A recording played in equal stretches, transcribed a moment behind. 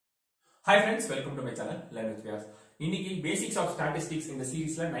Hi friends, welcome to my channel Learn with Vyas. இன்னைக்கு basics of statistics இந்த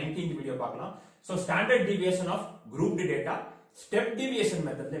சீரிஸ்ல 19th video பார்க்கலாம். So standard deviation of grouped data, step deviation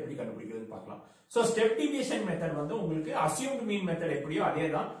methodல எப்படி கண்டுபிடிக்கிறதுன்னு பார்க்கலாம். So step deviation method வந்து உங்களுக்கு assumed mean method எப்படியோ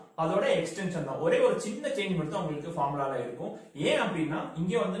அதேதான், அதோட எக்ஸ்டென்ஷன் தான். ஒரே ஒரு சின்ன சேஞ்ச் மட்டும் தான் உங்களுக்கு ஃபார்முலால இருக்கும். ஏன் அப்படின்னா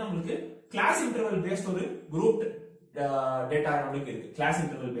இங்க வந்து நமக்கு கிளாஸ் இன்டர்வல் பேஸ்ட் ஒரு grouped டேட்டா நமக்கு இருக்கு, கிளாஸ்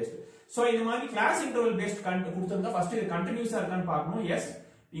இன்டர்வல் பேஸ்ட். So இந்த மாதிரி கிளாஸ் இன்டர்வல் பேஸ்ட் கொடுத்திருந்தா ஃபர்ஸ்ட் இது கண்டினியூஸா இருக்கான்னு பார்க்கணும். எஸ்,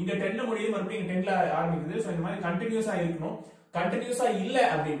 இங்க 10ல முடியுது, மறுபடியும் இங்க 10ல ஆரம்பிக்குது. சோ இந்த மாதிரி கண்டினியூஸா இருக்கணும். கண்டினியூஸா இல்ல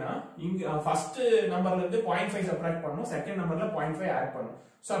அப்படின்னா இங்க ஃபர்ஸ்ட் நம்பர்ல இருந்து 0.5 சப்ட்ராக்ட் பண்ணனும், செகண்ட் நம்பர்ல 0.5 ஆட் பண்ணனும்.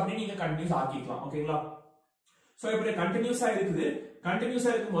 சோ அப்படி நீங்க கண்டினியூஸ் ஆக்கிக்கலாம். ஓகேங்களா? சோ இப்படி கண்டினியூஸா இருக்குது.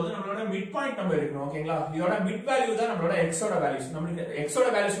 கண்டினியூஸா இருக்கும்போது நம்மளோட மிட் பாயிண்ட் நம்பர் இருக்கணும். ஓகேங்களா? இதோட மிட் வேல்யூ தான் நம்மளோட x ஓட வேல்யூஸ். நமக்கு x ஓட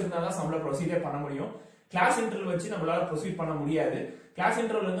வேல்யூஸ் இருந்தா தான் நம்மள ப்ரொசீஜர் பண்ண முடியும். கிளாஸ் இன்டர்வல் வச்சு நம்மளால ப்ரொசீட் பண்ண முடியாது. கிளாஸ்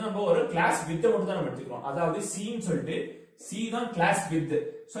இன்டர்வல் வந்து நம்ம ஒரு கிளாஸ் வித் மட்டும் தான் நம்ம எடுத்துக்கிறோம். அதாவது c ன்னு சொல்லிட்டு C தான் class width.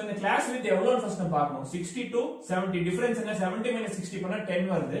 So இந்த class width எவ்வளவு ஃபர்ஸ்ட் நம்ம பார்க்கணும். 60 to 70 டிஃபரன்ஸ் என்ன? 70 minus 60 பண்ணா 10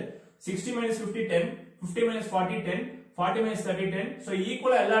 வருது. 60 minus 50 10, 50 minus 40 10, 40 minus 30 10. So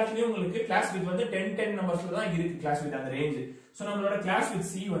ஈக்குவலா எல்லாத்துலயும் உங்களுக்கு class width வந்து 10 10 நம்பர்ஸ்ல தான் இருக்கு class width அந்த ரேஞ்ச். So நம்மளோட class width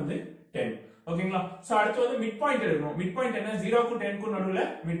C வந்து 10. ஓகேங்களா? So அடுத்து வந்து மிட் பாயிண்ட் எடுக்கணும். மிட் பாயிண்ட் என்ன? 0 க்கு 10 க்கு நடுவுல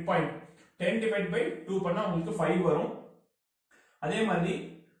மிட் பாயிண்ட். 10 divided by 2 பண்ணா உங்களுக்கு 5 வரும். அதே மாதிரி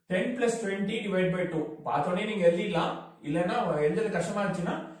 10 plus 20 divided by 2 பார்த்தோனே நீங்க எழுதிடலாம். இல்லனா எழுதுறது கஷ்டமா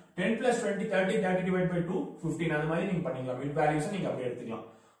இருந்துச்சுன்னா 10 plus 20 30 30 divided by 2 15 அந்த மாதிரி நீங்க பண்ணிக்கலாம். மிட் வேல்யூஸ் நீங்க அப்படியே எடுத்துக்கலாம்.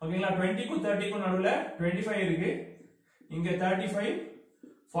 ஓகேங்களா? 20 க்கு 30 க்கு நடுவுல 25 இருக்கு. இங்க 35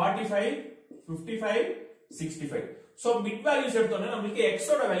 45 55 65. சோ மிட் வேல்யூஸ் எடுத்தோம்னா நமக்கு x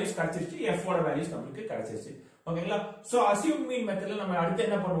ஓட வேல்யூஸ் கிடைச்சிருச்சு, f ஓட வேல்யூஸ் நமக்கு கிடைச்சிருச்சு. ஓகேங்களா? சோ அஸ்யூம் மீன் மெத்தட்ல நம்ம அடுத்து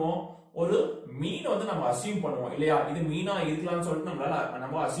என்ன பண்ணுவோம்? ஒரு மீன் வந்து நம்ம அஸ்யூம் பண்ணுவோம் இல்லையா? இது மீனா இருக்கலாம்னு சொல்லிட்டு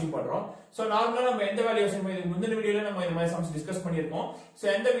நம்ம அஸ்யூம் பண்றோம். சோ நார்மலா நம்ம எந்த வேல்யூ அஸ்யூம் பண்ணி முந்தின வீடியோல நம்ம இந்த மாதிரி சம்ஸ் டிஸ்கஸ் பண்ணிருக்கோம். சோ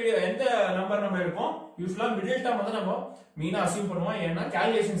எந்த நம்பர் நம்ம எடுப்போம்? யூசுவலா மிடில் டேர்ம் வந்து நம்ம மீனா அஸ்யூம் பண்ணுவோம். ஏன்னா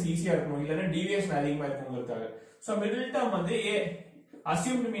கால்குலேஷன்ஸ் ஈஸியா இருக்கும், இல்லன்னா டீவியேஷன் அதிகமா இருக்குங்கிறதுக்காக. சோ மிடில் டேர்ம் வந்து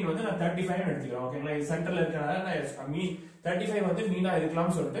அஸ்யூம்டு மீன் வந்து நான் 35 எடுத்துக்கிறேன். ஓகேங்களா? இது சென்டர்ல இருக்கனால நான் மீன் 35 வந்து மீனா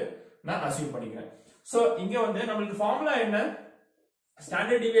இருக்கலாம்னு சொல்லிட்டு நான் அஸ்யூம் பண்ணிக்கிறேன். சோ இங்க வந்து நம்மளுக்கு ஃபார்முலா என்ன?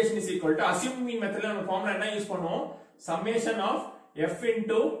 Standard deviation is equal to assumed mean method நம்ம ஃபார்முலா என்ன யூஸ் பண்ணுவோம்? summation of f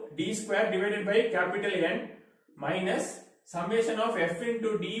into d square divided by capital N minus summation of f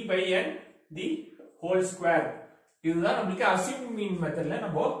into d by n the whole square. இதுதான் நமக்கு assumed mean methodல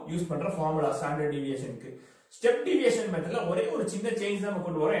நம்ம use பண்ற formula standard டீவியேஷனுக்கு. Step deviation மெத்தட்ல ஒரே ஒரு சின்ன சேஞ்ச் நம்ம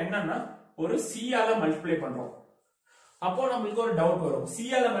கொண்டு வரோம். என்னன்னா ஒரு c ஆல மல்டிப்ளை பண்றோம். அப்போ நமக்கு ஒரு டவுட் வரும்,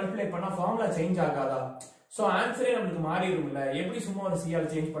 c ஆல மல்டிப்ளை பண்ணா ஃபார்முலா சேஞ்ச் ஆகாதா? சோ ஆன்சரே நமக்கு மாறி இருக்கும்ல. எப்படி சும்மா ஒரு c ஆல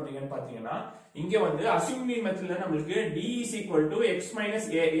சேஞ்ச் பண்றீங்கன்னு பாத்தீங்கன்னா இங்க வந்து அஸ்யூம் மீன் மெத்தட்ல நமக்கு d is equal to x minus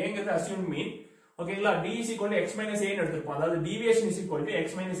a ஏங்கிறது அஸ்யூம் மீன். ஓகேங்களா? d is equal to x minus a ன்னு எடுத்துப்போம். அதாவது deviation is equal to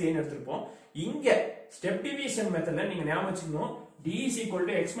x minus a ன்னு எடுத்துப்போம். இங்க ஸ்டெப் டிவியேஷன் மெத்தட்ல நீங்க ஞாபகம் வச்சுக்கணும், d is equal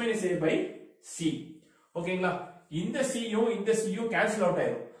to x minus a by c. ஓகேங்களா? இந்த c யும் இந்த c யும் கேன்சல் அவுட்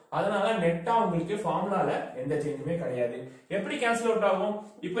ஆயிடும். அதனால நெட்டா உங்களுக்கு ஃபார்முலால எந்த சேஞ்சுமே கிடையாது. எப்படி கேன்சல் அவுட் ஆகும்?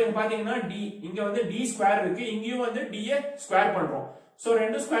 இப்போ இங்க பாத்தீங்கன்னா d இங்க வந்து d ஸ்கொயர் இருக்கு, இங்கேயும் வந்து d ய ஸ்கொயர் பண்றோம். சோ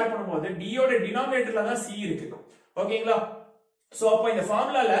ரெண்டு ஸ்கொயர் பண்ணும்போது d யோட டினாமினேட்டர்ல தான் c இருக்கு. ஓகேங்களா? சோ அப்ப இந்த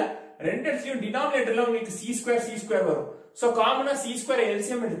ஃபார்முலால ரெண்டு இடத்துலயும் டினாமினேட்டர்ல உங்களுக்கு c ஸ்கொயர் வரும். சோ காமனா c ஸ்கொயர்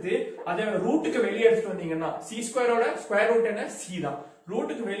எல்சிஎம் எடுத்து அதை ரூட்டுக்கு வெளியே எடுத்துட்டு வந்தீங்கன்னா c ஸ்கொயரோட ஸ்கொயர் ரூட் என்ன? c தான்.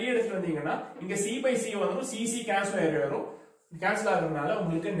 ரூட்டுக்கு வெளியே எடுத்துட்டு வந்தீங்கன்னா இங்க c by c வரும், c கேன்சல் ஆயிடும். கேன்சல் ஆகுறதுனால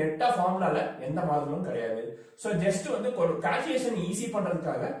உங்களுக்கு நெட்டா ஃபார்முலால எந்த மாற்றமும் கிடையாது. சோ ஜஸ்ட் வந்து கால்குலேஷன் ஈஸி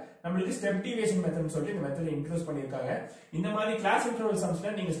பண்றதுக்காக நம்மளுக்கு ஸ்டெப் டிவியேஷன் மெத்தட்னு சொல்லி இந்த மெத்தட் இன்ட்ரோ듀ஸ் பண்ணிருக்காங்க. இந்த மாதிரி கிளாஸ் இன்டர்வல்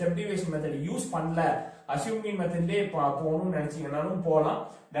சம்ஸ்ல நீங்க ஸ்டெப் டிவியேஷன் மெத்தட் யூஸ் பண்ணல, அஸ்யூம் மீன் மெத்தட்லயே போகணும்னு நினைச்சீங்கன்னாலும் போலாம்.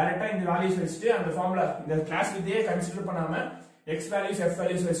 டைரக்டா இந்த வேல்யூஸ் வச்சுட்டு அந்த ஃபார்முலா இந்த கிளாஸ் வித்தே கன்சிடர் பண்ணாம x வேல்யூஸ் f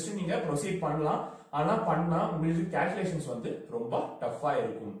வேல்யூஸ் வச்சுட்டு நீங்க ப்ரொசீட் பண்ணலாம். ஆனா பண்ணா உங்களுக்கு கால்குலேஷன்ஸ் வந்து ரொம்ப டஃப்பா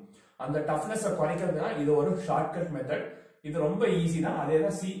இருக்கும். அந்த டஃப்னஸ் குறைக்கிறதுனா இது ஒரு ஷார்ட்கட் மெத்தட். இது ரொம்ப ஈஸி தான். அதே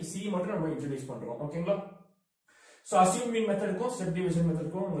தான் c மட்டும் நம்ம இன்ட்ரோ듀ஸ் பண்றோம். ஓகேங்களா? சோ அஸ்யூம் மீன் மெத்தடுக்கும் ஸ்டெப் டிவியேஷன்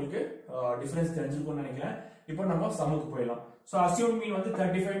மெத்தடுக்கும் உங்களுக்கு டிஃபரன்ஸ் தெரிஞ்சிருக்கும்னு நினைக்கிறேன். இப்போ நம்ம சம்முக்கு போயிடலாம். சோ அஸ்யூம் மீன் வந்து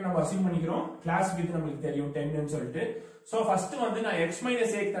 35 நம்ம அஸ்யூம் பண்ணிக்கிறோம். கிளாஸ் வித் நமக்கு தெரியும் 10 ன்னு சொல்லிட்டு. சோ ஃபர்ஸ்ட் வந்து நான் x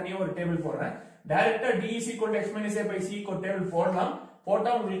minus a க்கு தனியா ஒரு டேபிள் போடுறேன். டைரக்டா d is equal to x minus a by c க்கு ஒரு டேபிள் போடலாம். போட்டா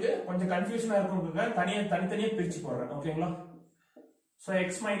உங்களுக்கு கொஞ்சம் கன்ஃபியூஷனா இருக்கும்ன்றதுக்காக தனித்தனியா பிரிச்சு போடுறேன். ஓகேங்களா? சோ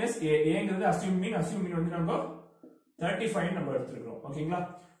x minus a ஏங்கிறது அஸ்யூம் மீன் வந்து நம்ம 35 நம்ம எடுத்துக்கிறோம். ஓகேங்களா?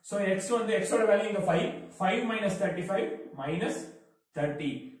 சோ x வந்து x ஓட வேல்யூ இங்க 5 minus 35 minus 30,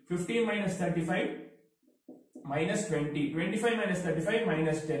 15 minus 35 minus 20, 25 minus 35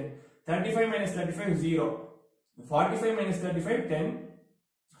 minus 10, 35 minus 35 0, 45 minus 35 10,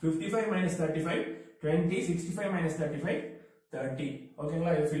 55 minus 35 20, 65 minus 35 30.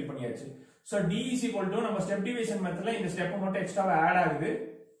 ஓகேங்களா, இதை ஃபில் பண்ணியாச்சு. So d is equal to நம்ம ஸ்டெப் டிவிஷன் மெத்தட்ல இந்த ஸ்டெப் மட்டும் எக்ஸ்ட்ராவா ஆட் ஆகுது.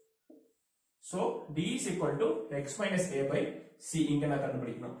 So d is equal to x minus a by c இங்க நான்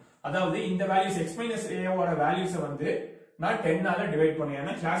கண்டுபிடிக்கணும். அதாவது இந்த வேல்யூஸ் x minus a ஓட வேல்யூஸ் வந்து நான் 10 ஆல டிவைட் பண்ணேன்.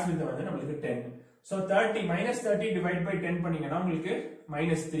 ஏன்னா கிளாஸ் வித் வந்து நமக்கு 10. So 30 minus 30 divide by 10 பண்ணீங்கன்னா உங்களுக்கு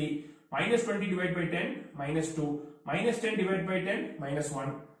minus 3, minus 20 divide by 10 minus 2, minus 10 divide by 10 minus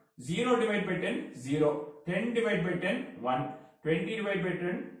 1, 0 divide by 10 0, 10 divide by 10 1, 20 divide by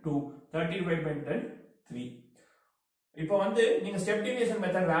 10 2, 30 divide by 10 3. இப்போ வந்து நீங்க ஸ்டெப் டிவியேஷன்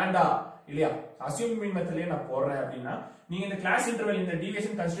மெத்தட் வேண்டாம் இல்லையா, அஸ்யூம் மீன் மெத்தட்லயே நான் போடுறேன் அப்படின்னா நீங்க இந்த கிளாஸ் இன்டர்வல் இந்த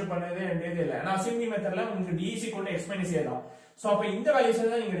டிவியேஷன் கன்சிடர் பண்ணவே வேண்டியது இல்லை. ஏன்னா அஸ்யூம் மீன் மெத்தட்ல உங்களுக்கு d is equal to x minus a தான். சோ அப்ப இந்த வேல்யூஸ்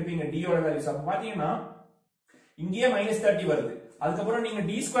தான் நீங்க எடுப்பீங்க d ஓட வேல்யூஸ். அப்ப பாத்தீங்கன்னா இங்கேயே -30 வருது. அதுக்கப்புறம் நீங்க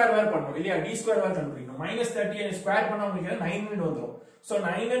d ஸ்கொயர் வேர் பண்ணணும் இல்லையா, d ஸ்கொயர் வேர் கண்டுபிடிக்கணும். -30 ஸ்கொயர் பண்ணா உங்களுக்கு 900 வந்துரும். சோ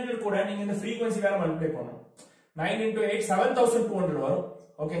 900 கூட நீங்க இந்த ஃப்ரீக்வென்சி வேற மல்டிப்ளை பண்ணணும். 9 into 8 7200 வரும்.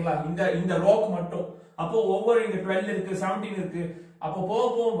 ஓகேங்களா, இந்த ரோக்கு மட்டும். அப்போ ஒவ்வொரு இங்க 12 இருக்கு 17 இருக்கு. அப்போ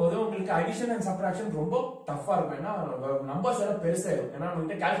போகும்போது உங்களுக்கு அடிஷன் அண்ட் சப்ட்ராக்ஷன் ரொம்ப டஃபா இருக்கும். ஏன்னா நம்பர்ஸ் எல்லாம் பெருசா இருக்கும். ஏன்னா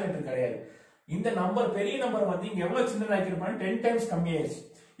நம்மகிட்ட கால்குலேட்டர் கிடையாது. இந்த நம்பர் பெரிய நம்பர் வந்து இங்க எவ்வளவு சின்னதாக்கிருப்பாங்க 10 டைம்ஸ் கம்மியாயிருச்சு.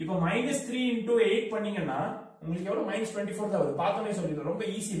 இப்போ -3 into 8 பண்ணீங்கன்னா உங்களுக்கு எவ்வளவு -24 தான் வருது. பார்த்தோன்னே சொல்லிடுறோம், ரொம்ப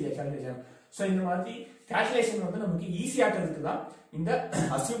ஈஸி இல்லையா கால்குலேஷன். சோ இந்த மாதிரி கால்குலேஷன் வந்து நமக்கு ஈஸி ஆக்குறதுக்கு தான் இந்த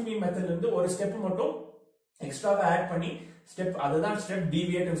அஸ்யூம் மீன் மெத்தட்ல இருந்து ஒரு ஸ்டெப் மட்டும் எக்ஸ்ட்ராவா ஆட் பண்ணி ஸ்டெப், அதுதான் ஸ்டெப்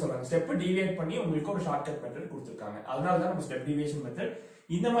டிவியேட்னு சொல்றாங்க. ஸ்டெப் டிவியேட் பண்ணி உங்களுக்கு ஒரு ஷார்ட்கட் மெத்தட் கொடுத்திருக்காங்க. அதனால தான் நம்ம ஸ்டெப் டிவியேஷன் மெத்தட்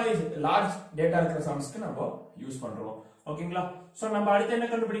இந்த மாதிரி லார்ஜ் டேட்டா இருக்கிற சம்ஸ்க்கு நம்ம யூஸ் பண்றோம். ஓகேங்களா, சோ நம்ம அடுத்து என்ன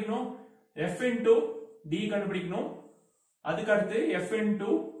கண்டுபிடிக்கணும், f into d கண்டுபிடிக்கணும். அதுக்கு அடுத்து f into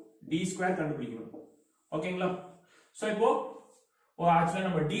d ஸ்கொயர் கண்டுபிடிக்கணும். ஓகேங்களா, சோ இப்போ ஆக்சுவலா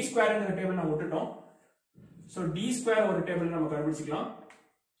நம்ம d ஸ்கொயர்ங்கிற டேபிள் நம்ம விட்டுட்டோம். சோ d ஸ்கொயர் ஒரு டேபிள் நம்ம கண்டுபிடிச்சிக்கலாம்.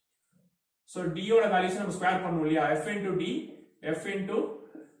 So d ஓட வேல்யூஸ் நம்ம ஸ்கொயர் பண்ணனும் இல்லையா, f into d, f into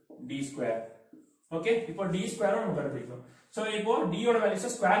d square. Okay, இப்போ d ஸ்கொயர் நம்ம கண்டுபிடிக்கணும். சோ இப்போ d ஓட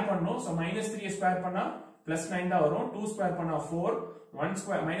வேல்யூஸ் ஸ்கொயர் பண்ணனும். சோ -3 ஸ்கொயர் பண்ணா +9 தான் வரும். 2 ஸ்கொயர் பண்ணா 4, 1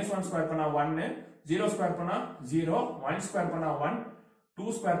 ஸ்கொயர் -1 ஸ்கொயர் பண்ணா 1, 0 ஸ்கொயர் பண்ணா 0, 1 ஸ்கொயர் பண்ணா 1,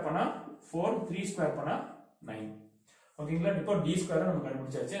 2 ஸ்கொயர் பண்ணா 4, 3 ஸ்கொயர் பண்ணா 9. ஓகேங்களா, இப்போ d ஸ்கொயர் நம்ம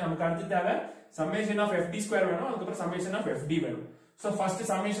கண்டுபிடிச்சாச்சு. நமக்கு அடுத்து தேவை சம்மேஷன் ஆஃப் fd ஸ்கொயர் வேணும். அதுக்கு அப்புறம் சம்மேஷன் ஆஃப் fd வேணும். So first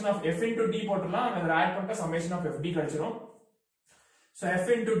summation of f into d போட்டுலாம், அத ஆட் பண்ணிட்டா summation of fd கிடைச்சிரும். So f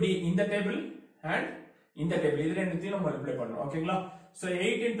into d இந்த டேபிள் and இந்த டேபிள் இது ரெண்டுத்தையும் நம்ம மல்டிப்ளை பண்ணனும். ஓகேங்களா, so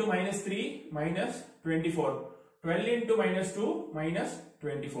 8 into -3 -24, 12 into -2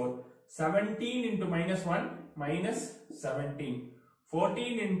 -24, 17 into -1 -17,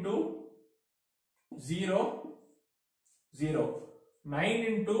 14 into 0 0, 9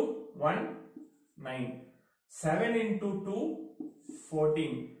 into 1 9, 7 into 2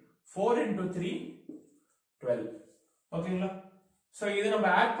 14, 4 into 3 12. ஓகேங்களா, சோ இது நம்ம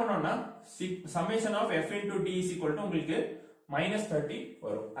ஆட் பண்ணோம்னா summation of f into d is equal to உங்களுக்கு -30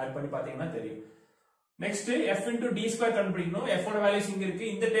 வரும். ஆட் பண்ணி பாத்தீங்கன்னா தெரியும். Next f into d square கண்டுபிடிக்கணும். f ஓட வேல்யூஸ் இங்க இருக்கு.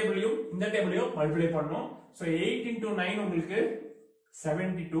 இந்த டேபிளையும் மல்டிப்ளை பண்ணனும். சோ 8 into 9 உங்களுக்கு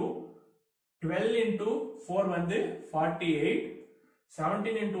 72, 12 into 4 வந்து 48,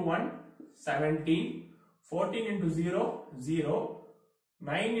 17 into 1 17, 14 into 0 0,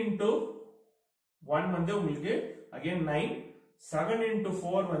 9 into 1 வந்து உங்களுக்கு again 9, 7 into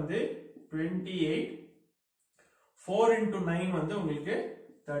 4 வந்து 28, 4 into 9 வந்து உங்களுக்கு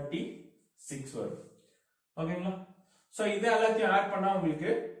 36 வரும். ஓகேங்களா, சோ இது எல்லாத்தையும் ஆட் பண்ணா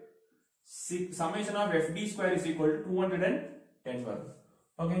உங்களுக்கு summation of fd square is equal to 210 வரும்.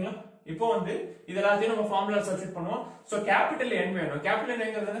 ஓகேங்களா, இப்போ வந்து இது எல்லாத்தையும் நம்ம ஃபார்முலா சப்ஸ்டிட்யூட் பண்ணுவோம். சோ கேபிட்டல் n வேணும். Capital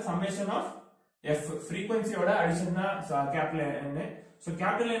nங்கிறது summation of f frequencyயோட addition தான் capital n. So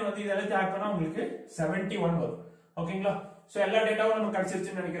capital n வந்து இதெல்லாம் ஆட் பண்ணா உங்களுக்கு 71 வரும். ஓகேங்களா, சோ எல்லா டேட்டாவும் நமக்கு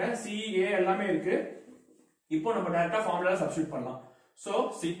கிடைச்சிருச்சுன்னு நினைக்கிறேன். c a எல்லாமே இருக்கு. இப்போ நம்ம டைரக்டா ஃபார்முலா சப்ஸ்டிட்யூட் பண்ணலாம். So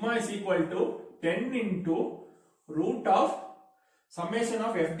sigma is equal to 10 into root of summation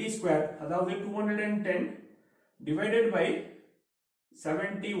of fd square, அதாவது 210 divided by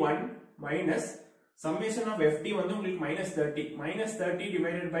 71 minus summation of fd வந்து உங்களுக்கு -30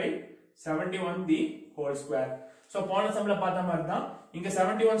 divided by 71 the whole square. So போன சம்ல பார்த்த மாதிரி தான் இங்க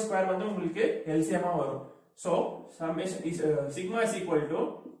 71 ஸ்கொயர் வந்து உங்களுக்கு LCM ஆ வரும். So summation is sigma is equal to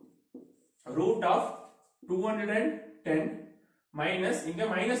root of 210 minus இங்க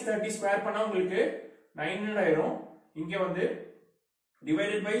 -30 ஸ்கொயர் பண்ணா உங்களுக்கு 900 ஆயிரும். இங்க வந்து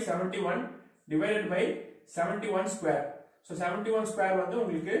divided by 71 divided by 71 square. So 71 square வந்து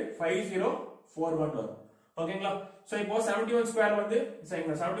உங்களுக்கு 5041 வரும். ஓகேங்களா, சோ இப்போ 71 ஸ்கொயர் வந்து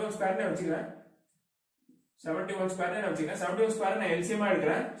 71 ஸ்கொயர்னே வச்சுக்கிறேன். 71 ஸ்கொயர் நான் LCM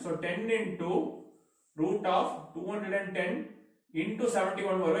எடுக்கிறேன். So 10 into root of 210 into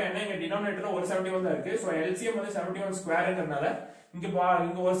 71 வரும். ஏன்னா இங்க டினாமினேட்டர்ல ஒரு 71 தான் இருக்கு. சோ LCM வந்து 71 ஸ்கொயர்ங்கறனால இங்க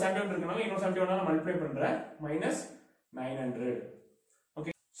இங்க ஒரு 71 இருக்கனால இன்னொரு 71 ஆல மல்டிப்ளை பண்றேன் -900.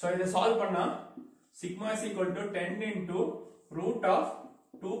 ஓகே, சோ இத சால்வ் பண்ணா sigma is equal to 10 into root of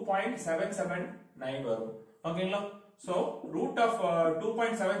 2.779 வரும். ஓகேங்களா? சோ root of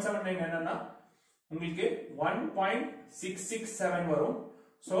 2.779 என்னன்னா உங்களுக்கு 1.667 வரும்.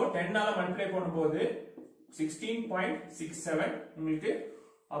 சோ 10 ஆல மல்டிப்ளை பண்ணும்போது 16.67 உங்களுக்கு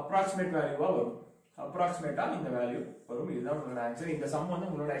அப்ராக்ஸிமேட் வேல்யூவா வரும். அப்ராக்ஸிமேட்டா இந்த வேல்யூ வரும். இதுதான் உங்களோட ஆன்சர். இந்த சம் வந்து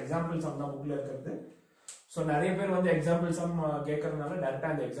உங்களோட எக்ஸாம்பிள் சம் தான் புக்ல இருக்கிறது. சோ நிறைய பேர் வந்து எக்ஸாம்பிள் சம் கேட்கறதுனால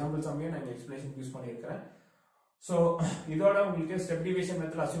டைரக்டா அந்த எக்ஸாம்பிள் சம்மையே நான் எக்ஸ்பிளேஷன் யூஸ் பண்ணியிருக்கிறேன். சோ இதோட உங்களுக்கு step division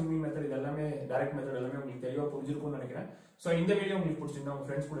method, assuming method, இது எல்லாமே டைரக்ட் மெத்தட் எல்லாமே உங்களுக்கு தெளிவா புரிஞ்சிருக்கும்னு நினைக்கிறேன். சோ இந்த வீடியோ உங்களுக்கு பிடிச்சிருந்தா உங்க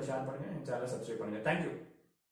ஃப்ரெண்ட்ஸ் கூட ஷேர் பண்ணுங்க, என் சேனலை சப்ஸ்கிரைப் பண்ணுங்க. தேங்க்யூ.